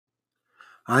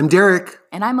I'm Derek.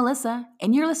 And I'm Melissa,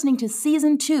 and you're listening to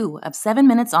Season 2 of 7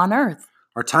 Minutes on Earth.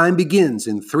 Our time begins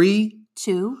in 3,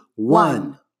 2,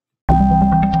 1.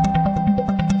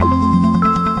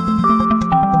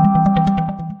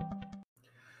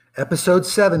 Episode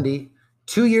 70,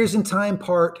 2 Years in Time,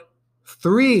 Part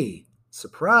 3.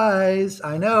 Surprise!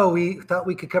 I know, we thought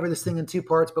we could cover this thing in 2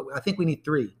 parts, but I think we need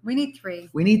 3. We need 3.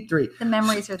 We need 3. The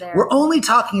memories are there. We're only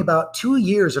talking about 2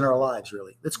 years in our lives,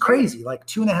 really. That's crazy, like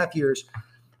 2.5 years.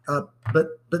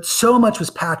 But so much was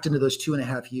packed into those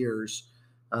 2.5 years.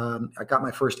 I got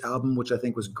my first album, which I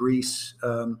think was Grease.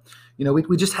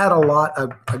 We just had a lot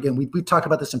of, again, we talked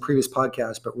about this in previous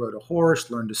podcasts, but rode a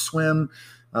horse, learned to swim.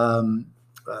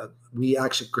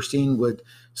 Christine would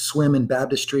swim in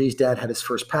baptistries. Dad had his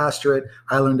first pastorate.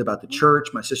 I learned about the church.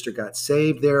 My sister got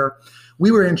saved there.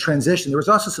 We were in transition. There was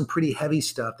also some pretty heavy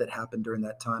stuff that happened during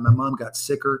that time. My mom got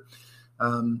sicker.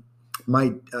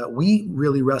 We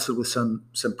really wrestled with some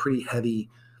pretty heavy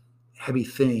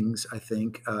things, I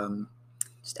think.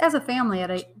 Just as a family,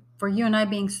 for you and I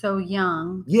being so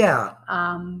young. Yeah.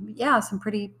 Some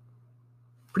pretty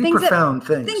profound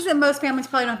things. Things that most families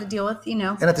probably don't have to deal with,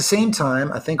 And at the same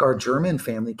time, I think our German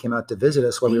family came out to visit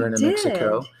us while we were in New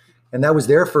Mexico. And that was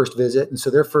their first visit. And so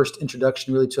their first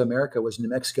introduction really to America was New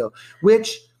Mexico,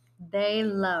 which they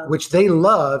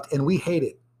loved and we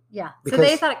hated. Yeah. So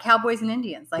they thought of cowboys and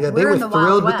Indians. They were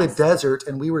thrilled with the desert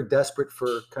and we were desperate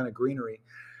for kind of greenery.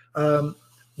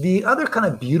 The other kind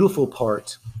of beautiful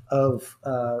part of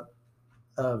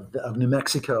New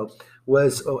Mexico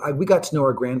was we got to know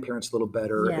our grandparents a little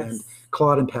better, and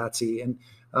Claude and Patsy, and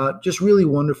just really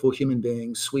wonderful human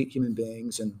beings, sweet human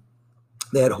beings. And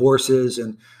they had horses,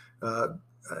 and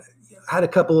had a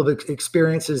couple of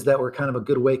experiences that were kind of a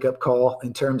good wake-up call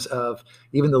in terms of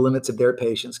even the limits of their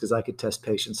patience, because I could test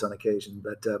patience on occasion.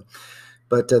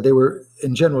 But they were,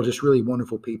 in general, just really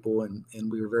wonderful people,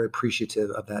 and we were very appreciative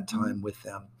of that time with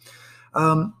them.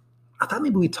 I thought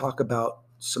maybe we'd talk about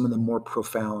some of the more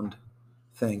profound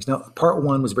things. Now, part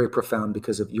 1 was very profound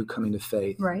because of you coming to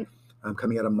faith. Right.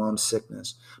 Coming out of mom's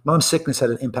sickness. Mom's sickness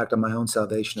had an impact on my own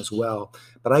salvation as well.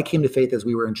 But I came to faith as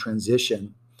we were in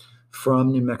transition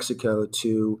from New Mexico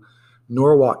to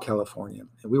Norwalk, California.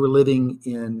 And we were living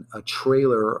in a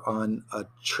trailer on a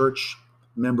church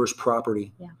member's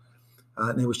property. Yeah.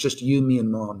 And it was just you, me,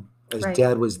 and Mom, as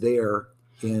Dad was there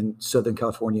in Southern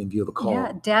California in view of a call.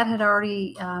 Yeah, Dad had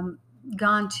already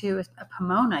gone to a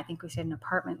Pomona. I think we stayed in an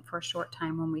apartment for a short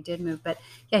time when we did move. But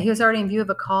yeah, he was already in view of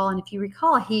a call. And if you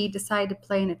recall, he decided to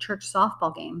play in a church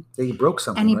softball game. Yeah, he broke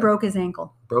something. And he broke his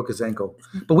ankle.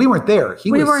 But we weren't there.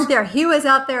 We weren't there. He was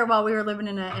out there while we were living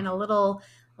in a little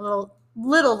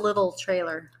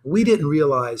trailer. We didn't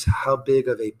realize how big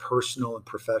of a personal and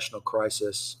professional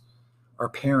crisis our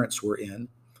parents were in.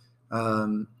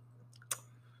 And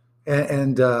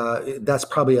that's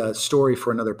probably a story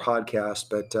for another podcast,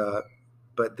 but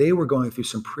they were going through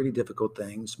some pretty difficult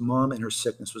things. Mom in her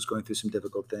sickness was going through some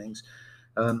difficult things.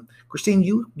 Christine,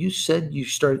 you said you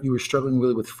were struggling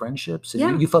really with friendships,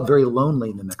 and you felt very lonely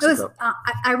in New Mexico.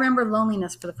 I remember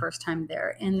loneliness for the first time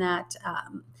there, in that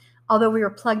although we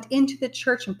were plugged into the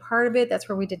church, and part of it, that's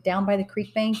where we did Down by the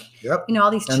Creek Bank. Yep.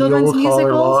 All these children's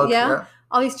musicals.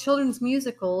 All these children's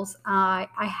musicals. I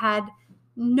had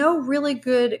no really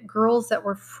good girls that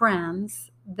were friends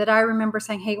that I remember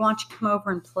saying, hey, why don't you come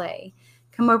over and play?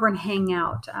 Come over and hang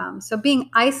out. So being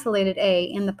isolated,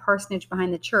 in the parsonage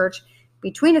behind the church,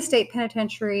 between a state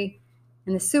penitentiary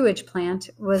and the sewage plant,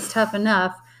 was tough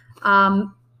enough.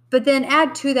 But then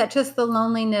add to that just the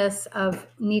loneliness of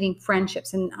needing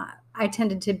friendships. And I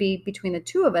tended to be, between the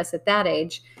two of us at that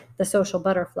age, the social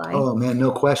butterfly. Oh, man,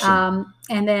 no question.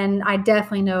 And then I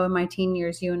definitely know in my teen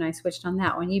years, you and I switched on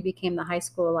that when you became the high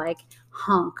school,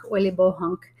 hunk, oily bo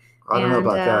hunk. I don't know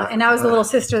about that. And I was the little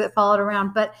sister that followed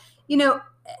around. But,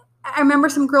 I remember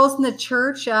some girls in the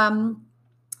church,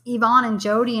 Yvonne and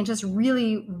Jody, and just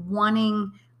really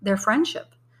wanting their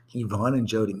friendship. Yvonne and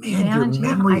Jody, man, your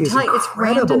memory is incredible. It's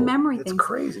random memory things. It's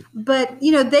crazy. But,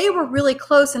 they were really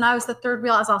close, and I was the third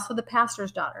wheel. I was also the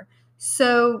pastor's daughter.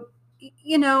 So,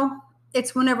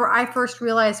 it's whenever I first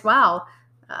realized, wow,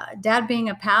 Dad being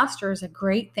a pastor is a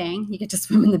great thing. You get to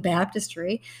swim in the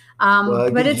baptistry.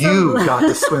 But you got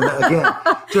to swim again.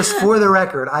 Just for the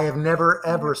record, I have never,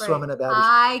 ever swum in a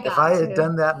baptistry. If I had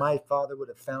done that, my father would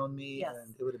have found me,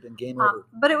 and it would have been game over.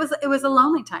 But it was a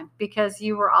lonely time because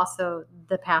you were also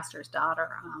the pastor's daughter.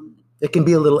 It can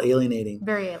be a little alienating.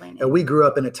 Very alienating. We grew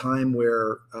up in a time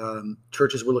where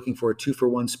churches were looking for a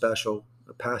 2-for-1 special.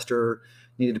 A pastor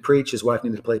needed to preach, his wife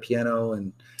needed to play piano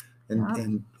and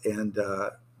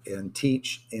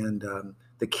teach, and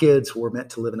the kids were meant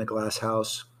to live in a glass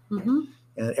house. Mm-hmm.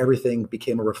 and everything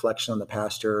became a reflection on the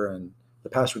pastor, and the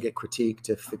pastor would get critiqued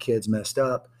if the kids messed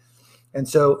up. And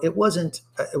so it wasn't,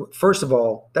 first of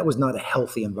all, that was not a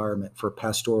healthy environment for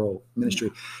pastoral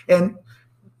ministry. And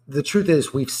the truth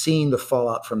is, we've seen the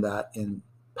fallout from that in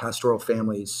pastoral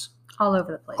families all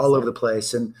over the place. All over the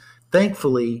place. And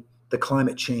thankfully, the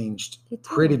climate changed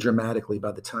pretty dramatically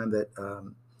by the time that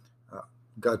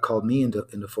God called me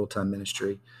into full-time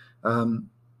ministry.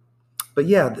 But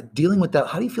yeah, dealing with that,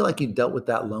 how do you feel like you dealt with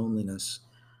that loneliness?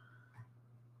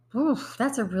 Oof,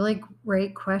 that's a really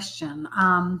great question.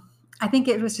 I think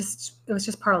it was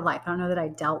just part of life. I don't know that I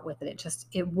dealt with it.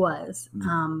 It was.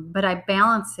 But I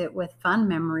balance it with fun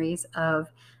memories of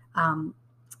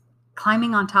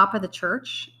climbing on top of the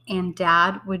church, and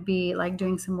Dad would be like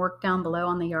doing some work down below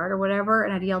on the yard or whatever,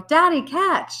 and I'd yell, "Daddy,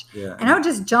 catch!" Yeah. And I would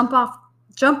just jump off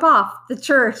the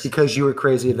church because you were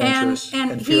crazy adventurous,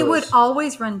 and he would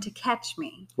always run to catch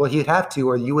me. Well, he'd have to,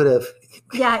 or you would have.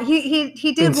 Yeah,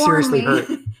 he did warn me. Hurt.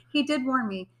 He did warn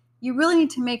me. You really need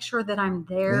to make sure that I'm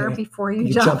there before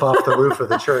you jump off the roof of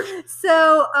the church.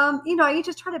 So, you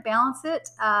just try to balance it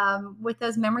with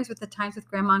those memories, with the times with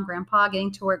Grandma and Grandpa,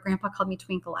 getting to where Grandpa called me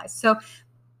Twinkle Eyes. So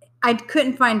I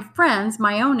couldn't find friends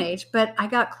my own age, but I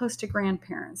got close to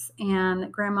grandparents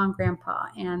and Grandma and Grandpa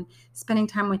and spending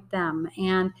time with them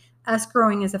and us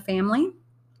growing as a family.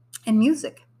 And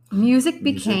music. Music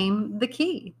became the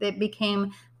key. It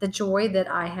became the joy that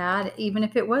I had, even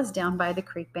if it was down by the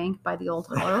creek bank by the old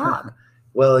holler log.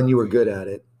 Well, and you were good at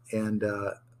it. And,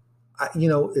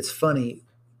 it's funny.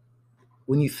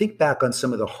 When you think back on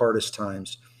some of the hardest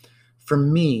times, for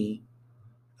me,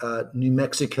 New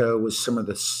Mexico was some of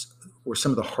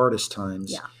the hardest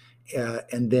times. Yeah.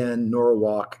 And then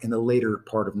Norwalk, and the later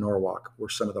part of Norwalk, were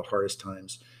some of the hardest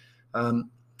times.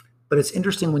 But it's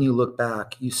interesting when you look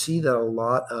back, you see that a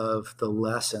lot of the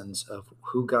lessons of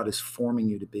who God is forming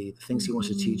you to be, the things He wants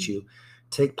to teach you,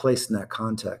 take place in that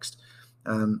context.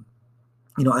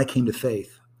 I came to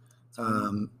faith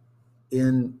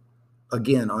in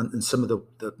some of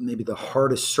the maybe the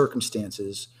hardest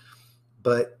circumstances,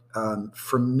 but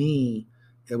for me,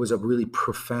 it was a really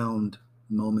profound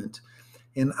moment.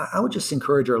 And I would just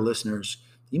encourage our listeners,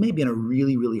 you may be in a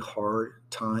really, really hard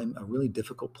time, a really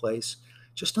difficult place.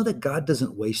 Just know that God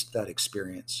doesn't waste that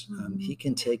experience. He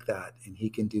can take that and He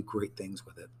can do great things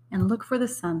with it. And look for the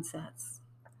sunsets.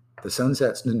 The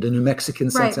sunsets, the New Mexican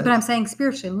sunsets. Right, but I'm saying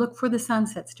spiritually, look for the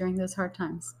sunsets during those hard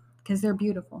times because they're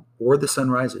beautiful. Or the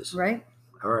sunrises. Right.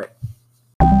 All right.